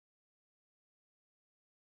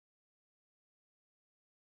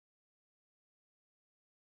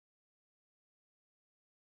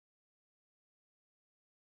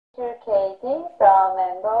Teacher Catie from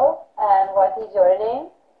Mango. And what is your name?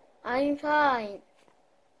 I'm fine.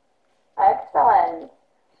 Excellent.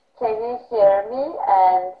 Can you hear me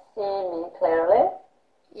and see me clearly?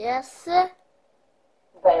 Yes.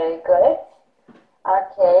 Very good.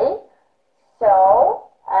 Okay. So,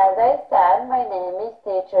 as I said, my name is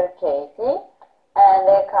Teacher Catie and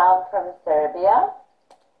I come from Serbia.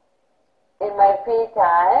 In my free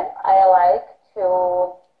time, I like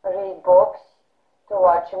to read books, to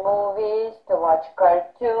watch movies, to watch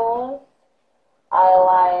cartoons. I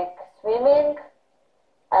like swimming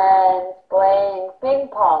and playing ping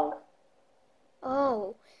pong.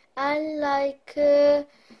 Oh, I like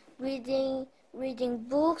reading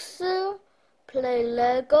books, play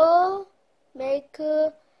Lego, make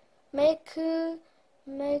the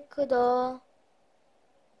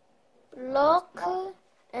block,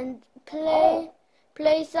 and play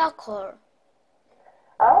soccer.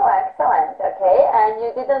 Oh, excellent. Okay, and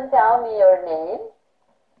you didn't tell me your name.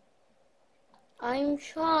 I'm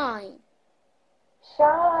Shine.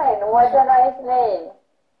 Shine, what a nice name.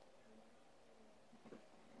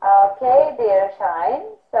 Okay, dear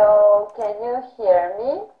Shine, so can you hear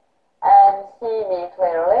me and see me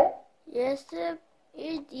clearly? Yes,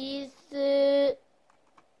 it is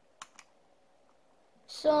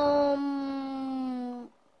some.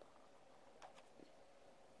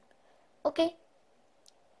 Okay.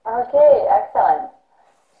 Okay, excellent.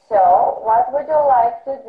 So, what would you like to do?